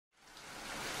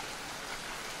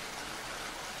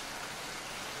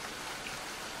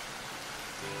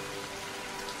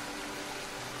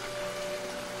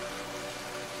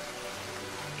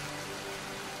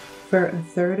For a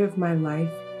third of my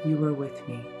life, you were with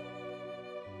me.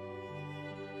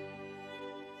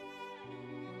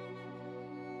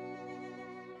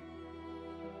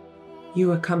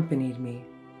 You accompanied me,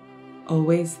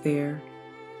 always there,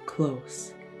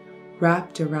 close,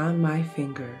 wrapped around my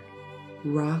finger,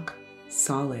 rock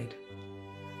solid.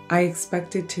 I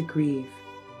expected to grieve.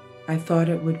 I thought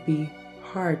it would be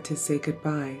hard to say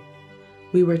goodbye.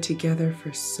 We were together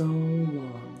for so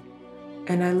long,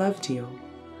 and I loved you.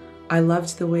 I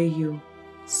loved the way you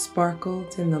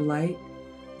sparkled in the light,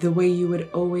 the way you would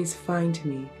always find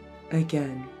me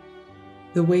again,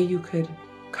 the way you could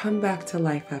come back to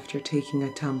life after taking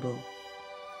a tumble,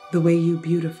 the way you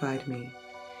beautified me.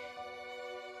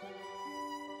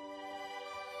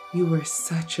 You were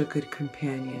such a good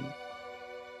companion.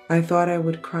 I thought I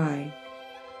would cry.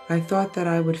 I thought that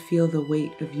I would feel the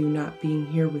weight of you not being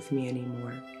here with me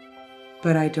anymore,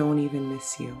 but I don't even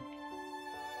miss you.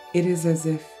 It is as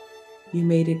if you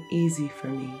made it easy for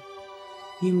me.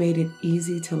 You made it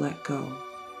easy to let go.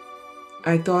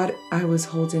 I thought I was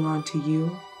holding on to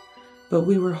you, but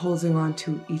we were holding on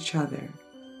to each other.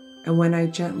 And when I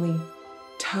gently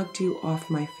tugged you off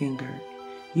my finger,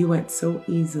 you went so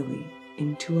easily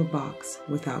into a box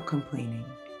without complaining,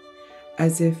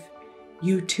 as if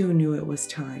you too knew it was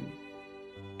time.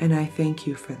 And I thank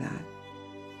you for that.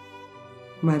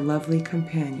 My lovely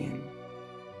companion,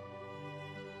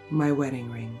 my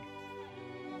wedding ring.